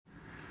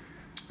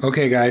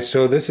Okay guys,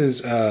 so this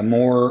is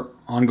more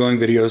ongoing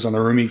videos on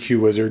the Room EQ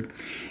Wizard,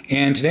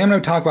 and today I'm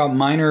going to talk about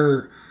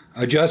minor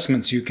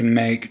adjustments you can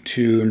make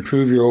to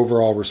improve your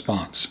overall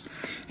response.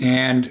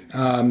 And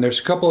there's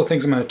a couple of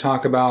things I'm going to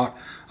talk about.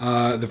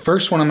 The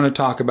first one I'm going to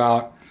talk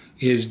about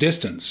is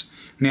distance.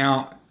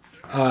 Now,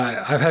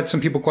 I've had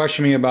some people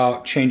question me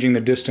about changing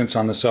the distance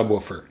on the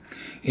subwoofer,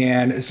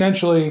 and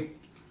essentially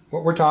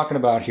what we're talking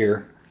about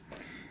here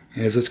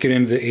is, let's get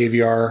into the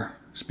AVR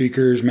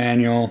speakers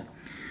manual.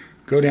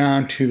 Go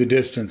down to the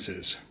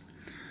distances.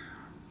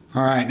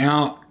 All right,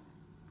 now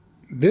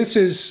this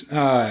is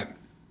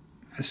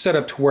set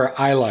up to where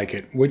I like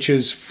it, which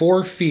is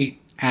 4 feet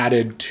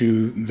added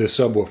to the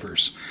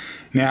subwoofers.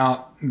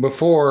 Now,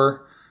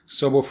 before,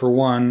 subwoofer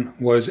 1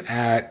 was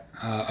at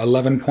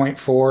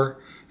 11.4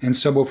 and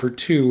subwoofer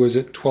 2 was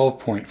at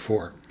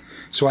 12.4.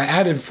 So I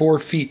added 4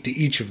 feet to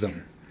each of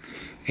them.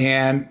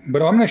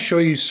 But I'm going to show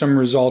you some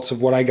results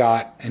of what I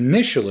got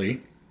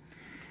initially.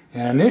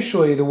 And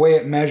initially, the way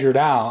it measured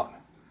out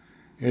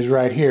is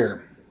right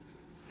here.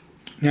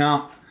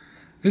 Now,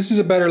 this is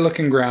a better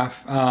looking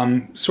graph,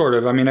 sort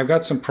of. I mean, I've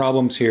got some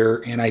problems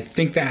here, and I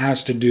think that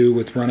has to do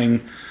with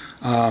running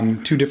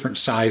 2 different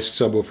sized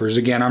subwoofers.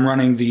 Again, I'm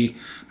running the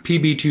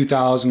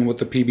PB-2000 with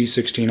the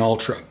PB-16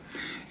 Ultra.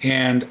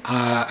 And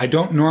I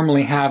don't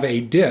normally have a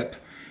dip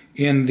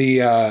in the,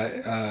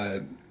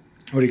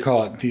 what do you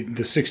call it,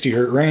 the 60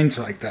 hertz range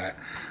like that.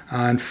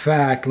 In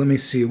fact, let me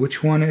see,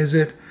 which one is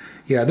it?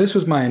 Yeah, this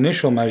was my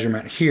initial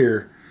measurement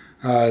here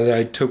that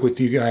I took with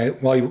you guys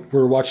while you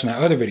were watching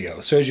that other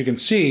video. So as you can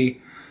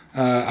see,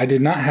 I did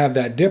not have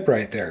that dip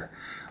right there.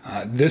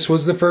 This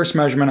was the first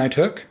measurement I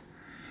took,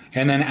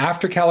 and then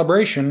after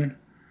calibration,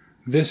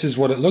 this is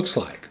what it looks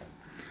like.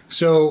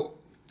 So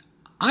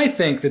I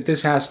think that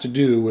this has to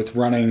do with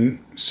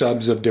running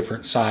subs of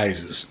different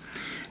sizes.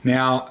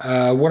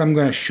 Now, what I'm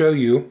going to show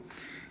you,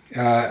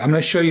 I'm going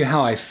to show you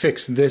how I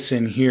fix this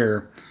in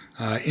here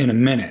in a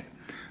minute.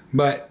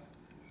 But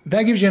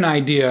that gives you an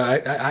idea.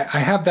 I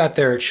have that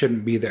there. It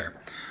shouldn't be there.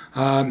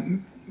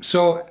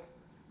 So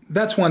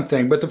that's one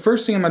thing. But the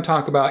first thing I'm going to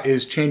talk about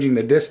is changing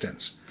the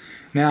distance.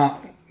 Now,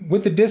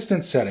 with the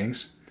distance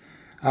settings,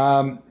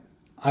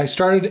 I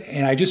started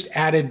and I just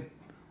added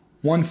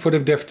 1 foot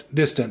of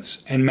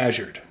distance and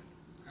measured.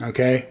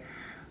 Okay?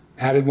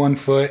 Added 1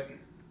 foot.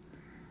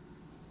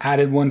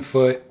 Added 1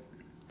 foot.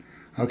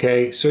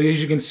 Okay? So as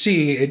you can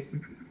see, it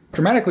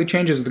dramatically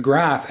changes the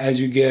graph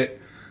as you get,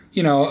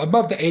 you know,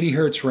 above the 80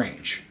 hertz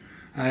range.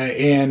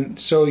 And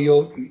so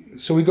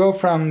we go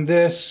from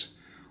this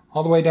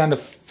all the way down to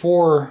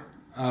 4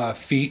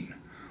 feet,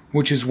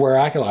 which is where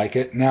I like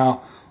it.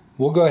 Now,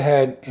 we'll go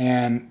ahead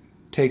and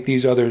take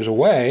these others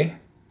away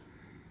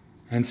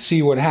and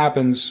see what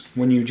happens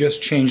when you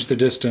just change the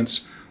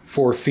distance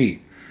 4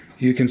 feet.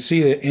 You can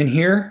see that in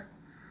here,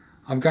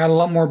 I've got a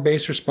lot more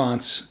bass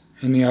response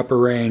in the upper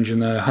range, in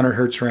the 100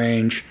 hertz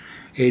range,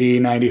 80,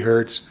 90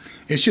 hertz.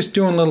 It's just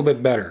doing a little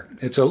bit better.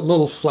 It's a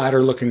little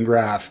flatter looking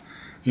graph.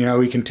 You know,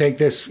 we can take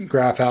this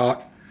graph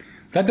out.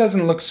 That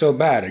doesn't look so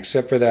bad,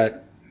 except for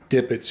that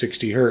dip at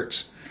 60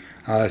 hertz.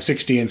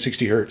 60 and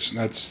 60 hertz,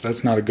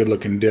 that's not a good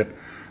looking dip.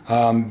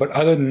 But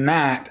other than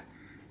that,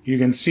 you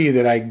can see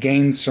that I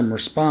gained some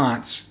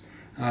response,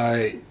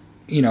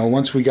 you know,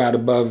 once we got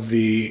above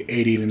the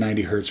 80 to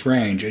 90 hertz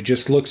range. It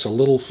just looks a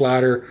little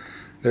flatter.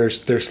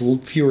 There's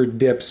fewer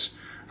dips,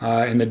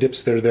 and the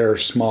dips that are there are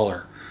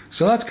smaller.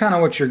 So that's kind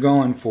of what you're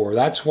going for.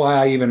 That's why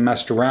I even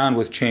messed around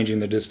with changing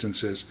the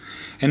distances.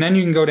 And then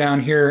you can go down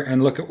here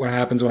and look at what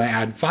happens when I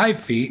add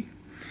 5 feet.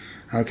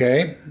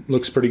 Okay,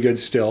 looks pretty good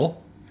still.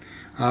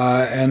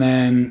 And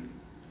then,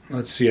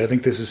 let's see, I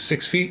think this is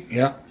 6 feet.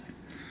 Yeah.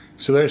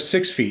 So there's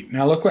 6 feet.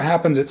 Now look what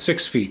happens at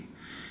 6 feet.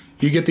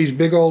 You get these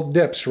big old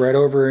dips right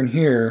over in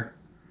here.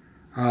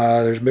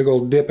 There's a big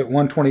old dip at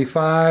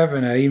 125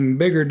 and an even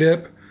bigger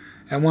dip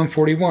at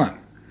 141.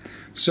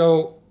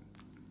 So,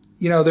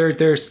 you know,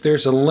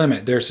 there's a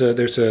limit. There's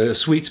a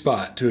sweet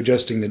spot to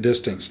adjusting the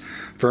distance.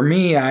 For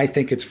me, I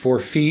think it's 4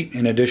 feet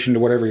in addition to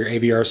whatever your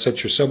AVR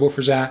sets your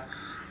subwoofers at.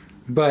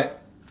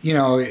 But, you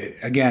know,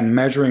 again,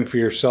 measuring for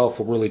yourself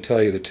will really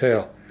tell you the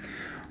tale.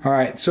 All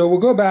right, so we'll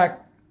go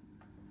back.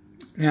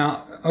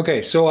 Now,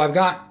 okay, so I've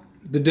got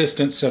the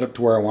distance set up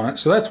to where I want it.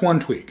 So that's one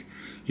tweak.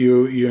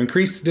 You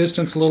increase the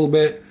distance a little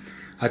bit.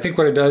 I think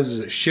what it does is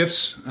it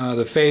shifts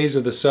the phase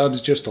of the subs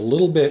just a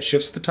little bit,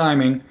 shifts the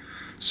timing,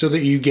 so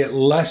that you get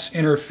less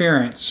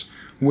interference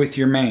with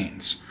your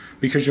mains,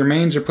 because your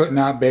mains are putting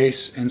out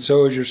bass and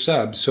so is your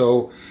subs.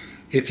 So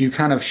if you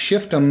kind of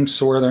shift them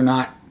so where they're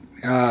not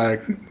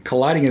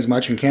colliding as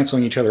much and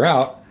canceling each other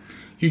out,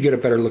 you get a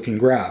better looking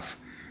graph.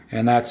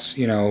 And that's,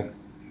 you know,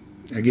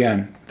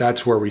 again,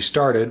 that's where we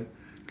started,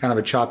 kind of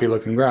a choppy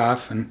looking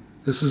graph, and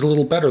this is a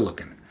little better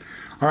looking.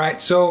 All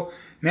right, so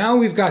now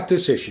we've got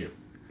this issue.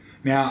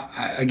 Now,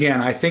 again,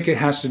 I think it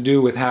has to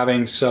do with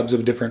having subs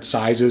of different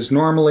sizes.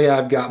 Normally,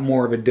 I've got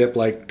more of a dip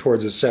like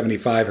towards the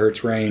 75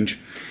 hertz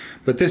range,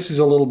 but this is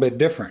a little bit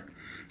different.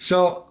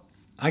 So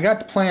I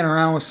got to playing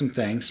around with some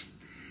things,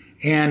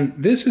 and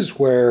this is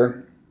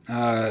where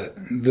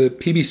the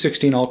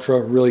PB-16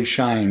 Ultra really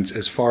shines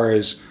as far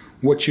as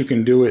what you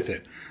can do with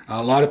it.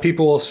 A lot of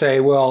people will say,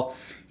 well,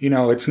 you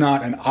know, it's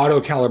not an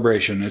auto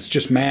calibration, it's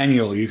just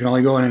manual. You can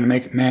only go in and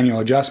make manual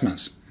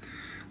adjustments.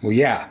 Well,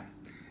 yeah,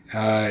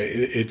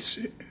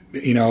 it's,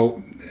 you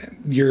know,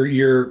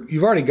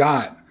 you've already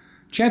got,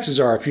 chances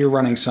are if you're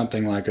running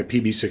something like a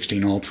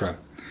PB-16 Ultra,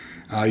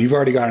 you've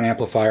already got an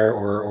amplifier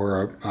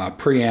or a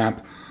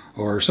preamp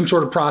or some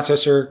sort of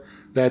processor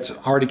that's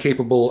already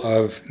capable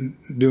of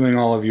doing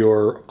all of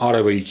your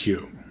auto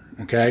EQ,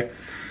 okay?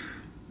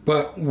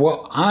 But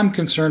what I'm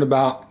concerned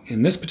about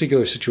in this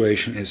particular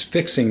situation is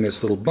fixing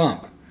this little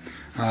bump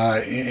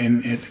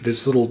and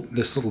this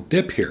little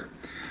dip here.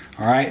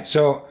 All right,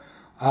 so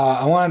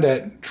I wanted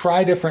to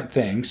try different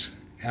things.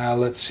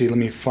 Let's see, let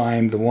me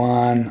find the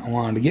one I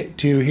wanted to get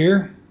to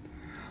here.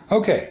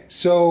 Okay,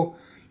 so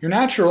your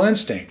natural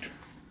instinct,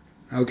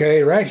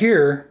 okay, right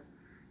here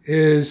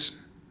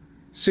is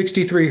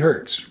 63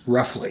 hertz,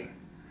 roughly.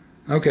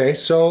 Okay,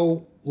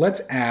 so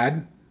let's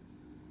add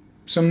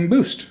some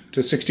boost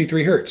to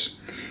 63 hertz.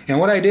 And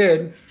what I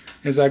did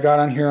is I got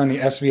on here on the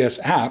SVS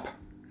app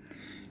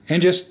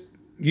and just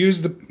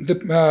used the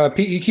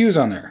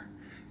PEQs on there.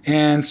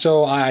 And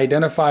so I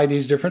identified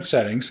these different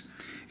settings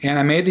and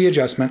I made the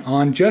adjustment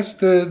on just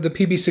the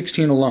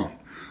PB-16 alone.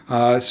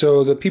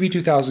 So the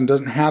PB-2000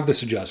 doesn't have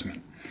this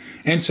adjustment.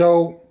 And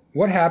so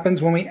what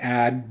happens when we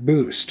add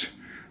boost?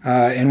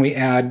 And we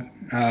add,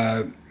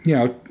 you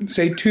know,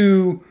 say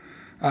two,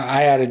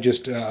 I added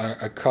just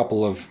a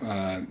couple of,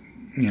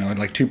 you know,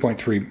 like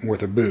 2.3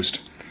 worth of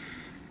boost.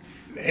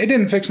 It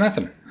didn't fix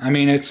nothing. I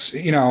mean, it's,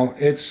 you know,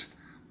 it's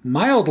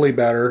mildly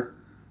better,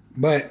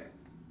 but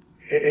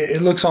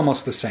it looks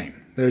almost the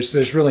same.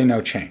 There's really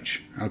no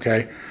change,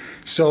 okay?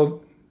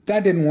 So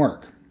that didn't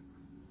work.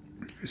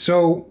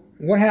 So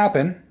what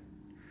happened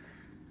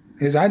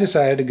is I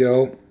decided to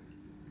go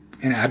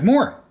and add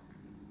more.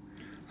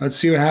 Let's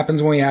see what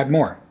happens when we add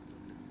more.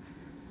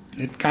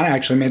 It kind of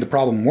actually made the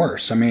problem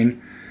worse. I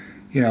mean,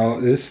 you know,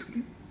 this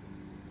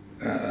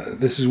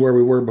is where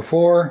we were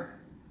before,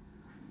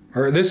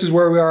 or this is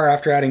where we are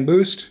after adding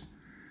boost,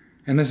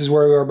 and this is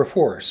where we were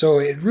before. So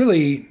it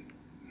really,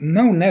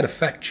 no net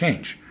effect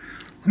change.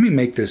 Let me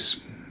make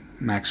this,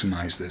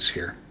 maximize this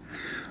here.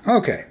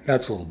 Okay,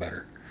 that's a little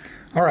better.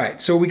 All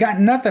right, so we got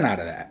nothing out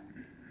of that.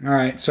 All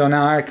right, so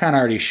now I kind of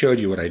already showed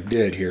you what I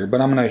did here,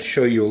 but I'm going to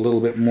show you a little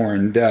bit more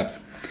in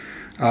depth.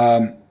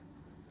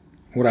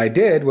 What I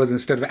did was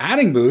instead of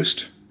adding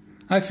boost,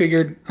 I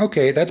figured,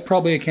 okay, that's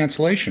probably a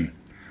cancellation.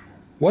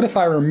 What if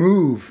I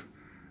remove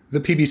the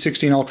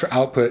PB-16 Ultra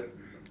output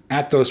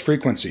at those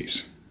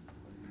frequencies?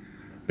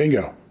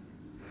 Bingo.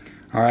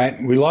 All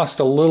right, we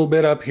lost a little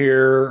bit up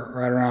here,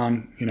 right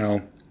around, you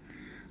know,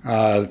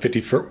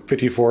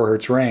 54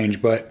 hertz range,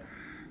 but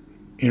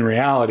in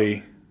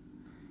reality,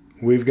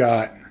 we've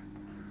got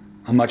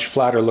a much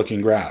flatter looking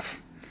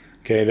graph.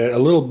 Okay, a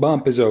little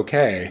bump is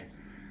okay.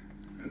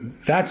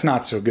 That's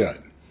not so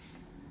good.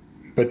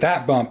 But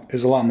that bump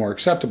is a lot more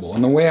acceptable.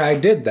 And the way I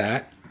did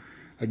that,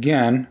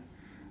 again,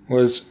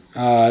 was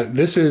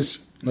this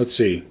is, let's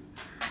see,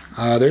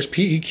 there's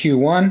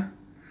PEQ1,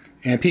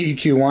 and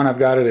PEQ1 I've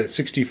got it at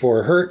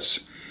 64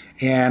 hertz,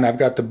 and I've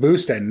got the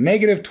boost at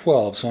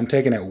 -12, so I'm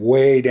taking it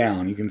way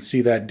down. You can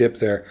see that dip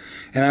there.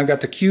 And I've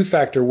got the Q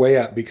factor way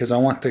up because I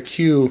want the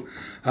Q,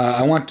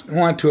 I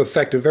want to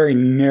affect a very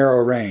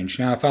narrow range.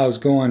 Now if I was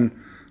going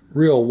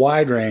real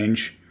wide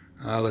range,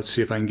 let's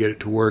see if I can get it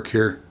to work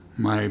here.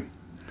 My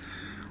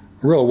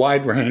real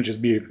wide range is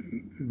be a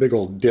big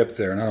old dip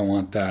there, and I don't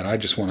want that. I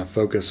just want to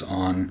focus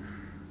on,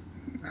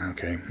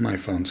 okay, my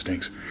phone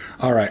stinks.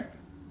 All right,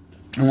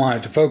 I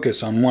wanted to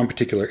focus on one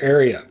particular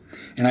area.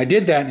 And I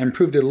did that and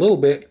improved it a little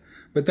bit,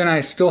 but then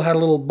I still had a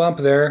little bump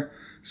there,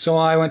 so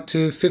I went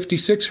to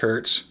 56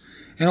 hertz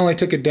and only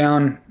took it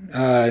down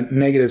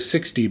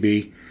 -6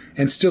 dB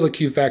and still a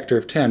Q factor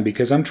of 10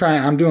 because I'm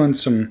doing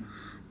some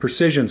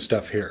precision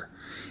stuff here.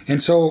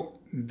 And so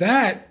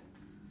that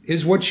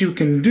is what you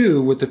can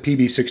do with the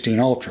PB-16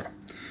 Ultra.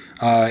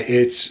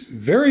 It's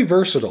very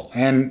versatile,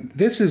 and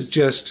this is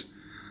just,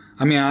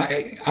 I mean,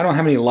 I don't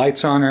have any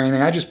lights on or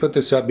anything. I just put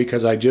this up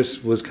because I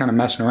just was kind of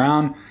messing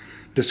around,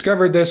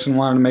 discovered this, and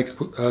wanted to make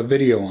a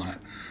video on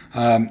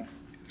it.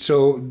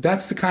 So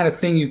that's the kind of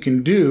thing you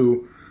can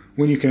do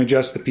when you can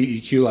adjust the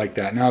PEQ like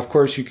that. Now, of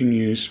course, you can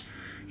use,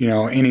 you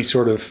know, any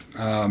sort of,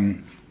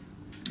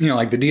 you know,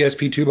 like the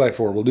DSP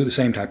 2x4 will do the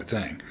same type of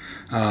thing.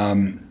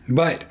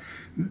 But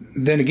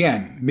then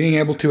again, being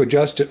able to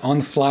adjust it on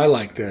the fly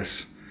like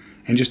this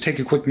and just take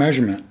a quick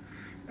measurement,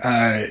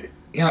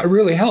 you know, it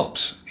really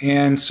helps.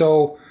 And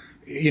so,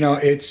 you know,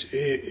 it's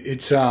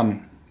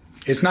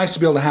nice to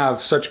be able to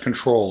have such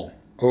control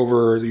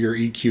over your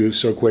EQ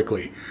so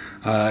quickly.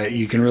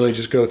 You can really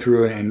just go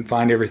through it and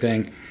find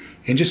everything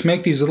and just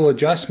make these little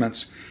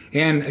adjustments.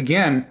 And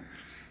again,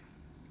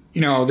 you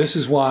know, this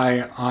is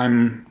why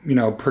I'm, you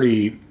know,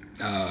 pretty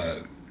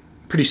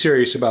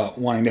serious about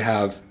wanting to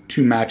have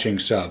two matching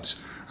subs.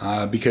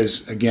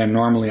 Because again,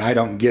 normally I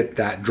don't get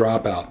that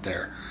dropout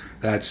there.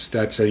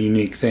 That's a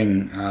unique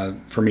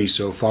thing for me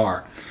so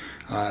far.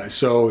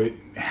 So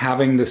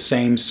having the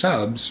same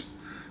subs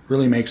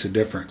really makes a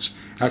difference.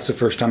 That's the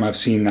first time I've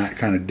seen that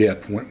kind of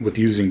dip with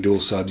using dual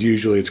subs.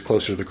 Usually it's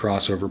closer to the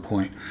crossover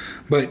point.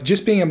 But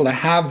just being able to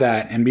have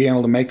that and being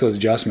able to make those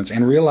adjustments,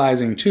 and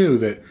realizing too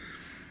that,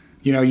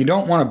 you know, you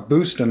don't want to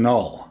boost a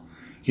null.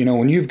 You know,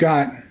 when you've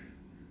got,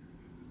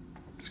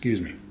 excuse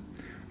me,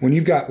 when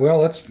you've got, well,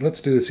 let's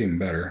do this even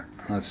better.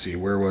 Let's see,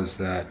 where was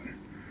that?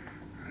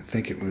 I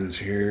think it was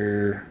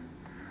here.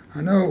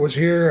 I know it was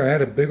here. I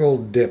had a big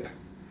old dip.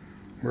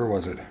 Where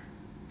was it?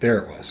 There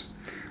it was.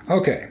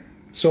 Okay,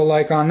 so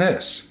like on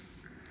this,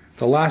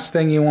 the last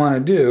thing you want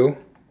to do,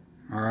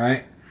 all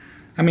right,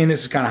 I mean,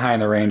 this is kind of high in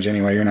the range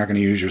anyway. You're not going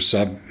to use your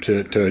sub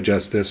to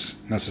adjust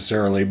this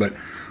necessarily, but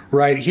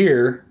right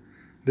here,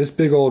 this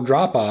big old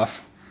drop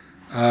off,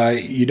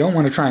 you don't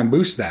want to try and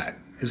boost that.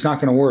 It's not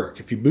going to work.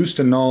 If you boost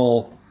a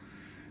null,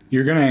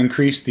 you're going to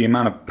increase the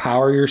amount of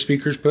power your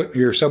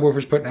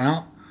subwoofer's putting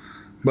out,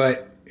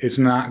 but it's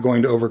not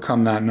going to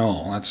overcome that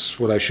null. That's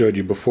what I showed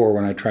you before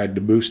when I tried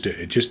to boost it.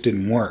 It just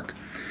didn't work.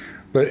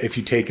 But if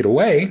you take it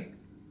away,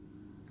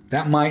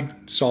 that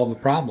might solve the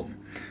problem,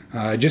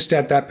 just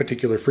at that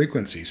particular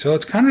frequency. So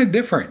it's kind of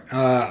different.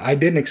 I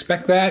didn't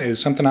expect that.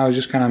 It's something I was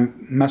just kind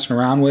of messing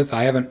around with.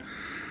 I haven't,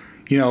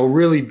 you know,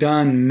 really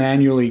done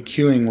manually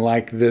queuing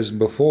like this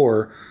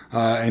before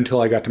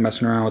until I got to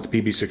messing around with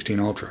the PB-16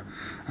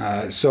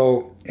 Ultra.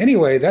 So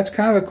anyway, that's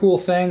kind of a cool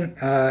thing.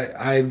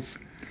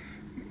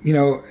 You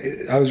know,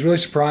 I was really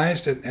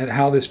surprised at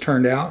how this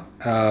turned out,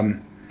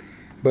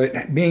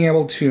 but being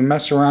able to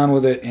mess around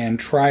with it and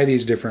try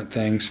these different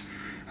things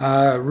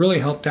really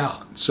helped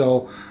out.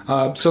 So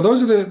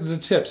those are the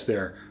tips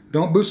there.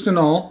 Don't boost a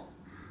null.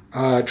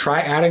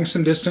 Try adding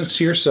some distance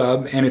to your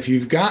sub, and if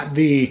you've got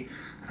the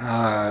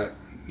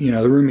you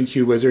know, the Room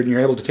EQ wizard and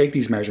you're able to take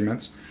these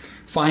measurements,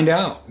 find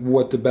out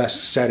what the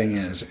best setting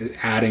is,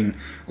 adding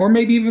or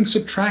maybe even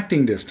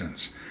subtracting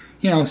distance.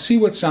 You know, see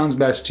what sounds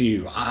best to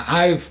you.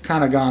 I've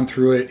kind of gone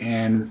through it,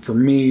 and for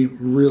me,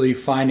 really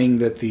finding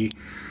that the,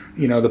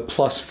 you know, the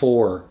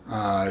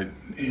 +4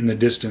 in the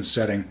distance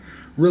setting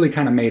really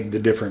kind of made the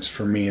difference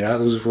for me. That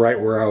was right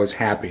where I was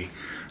happy.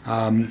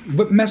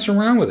 But mess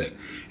around with it.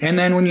 And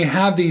then when you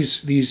have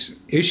these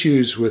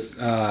issues with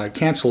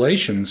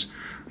cancellations,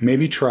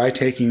 maybe try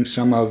taking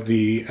some of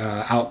the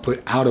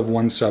output out of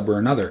one sub or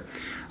another.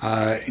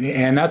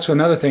 And that's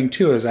another thing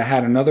too, is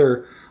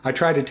I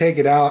tried to take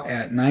it out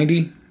at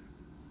 90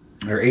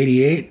 or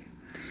 88,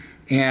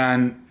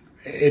 and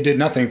it did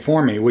nothing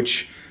for me,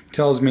 which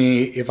tells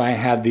me if I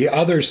had the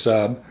other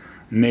sub,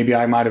 maybe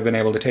I might have been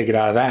able to take it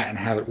out of that and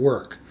have it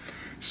work.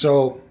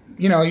 So,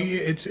 you know,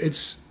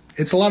 it's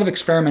a lot of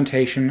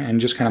experimentation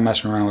and just kind of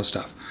messing around with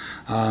stuff.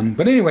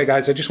 But anyway,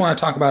 guys, I just want to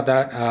talk about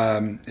that.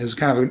 It was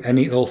kind of a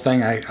neat little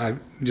thing. I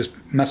just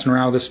messing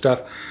around with this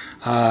stuff.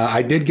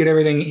 I did get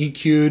everything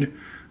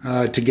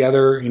EQ'd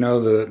together, you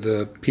know,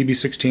 the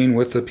PB-16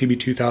 with the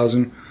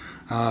PB-2000,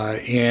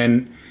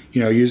 and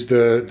you know, use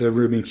the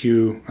room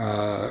EQ,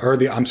 or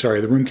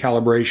the room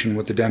calibration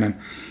with the Denon,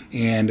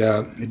 and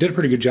it did a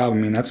pretty good job. I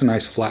mean, that's a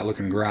nice flat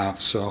looking graph.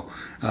 So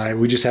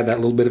we just had that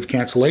little bit of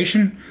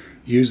cancellation.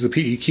 Use the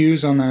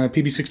PEQs on the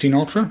PB-16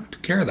 Ultra,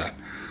 took care of that.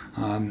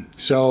 And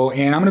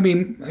I'm going to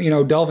be, you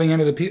know, delving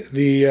into the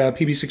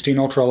PB-16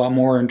 Ultra a lot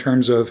more in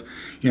terms of,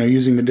 you know,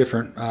 using the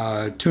different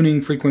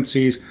tuning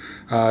frequencies,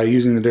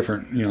 using the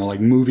different, you know,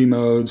 like movie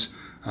modes,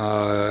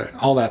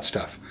 all that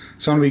stuff.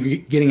 So I'm going to be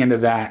getting into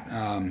that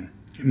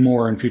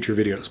more in future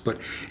videos. But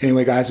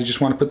anyway, guys, I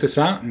just want to put this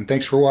out, and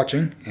thanks for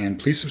watching, and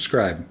please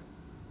subscribe.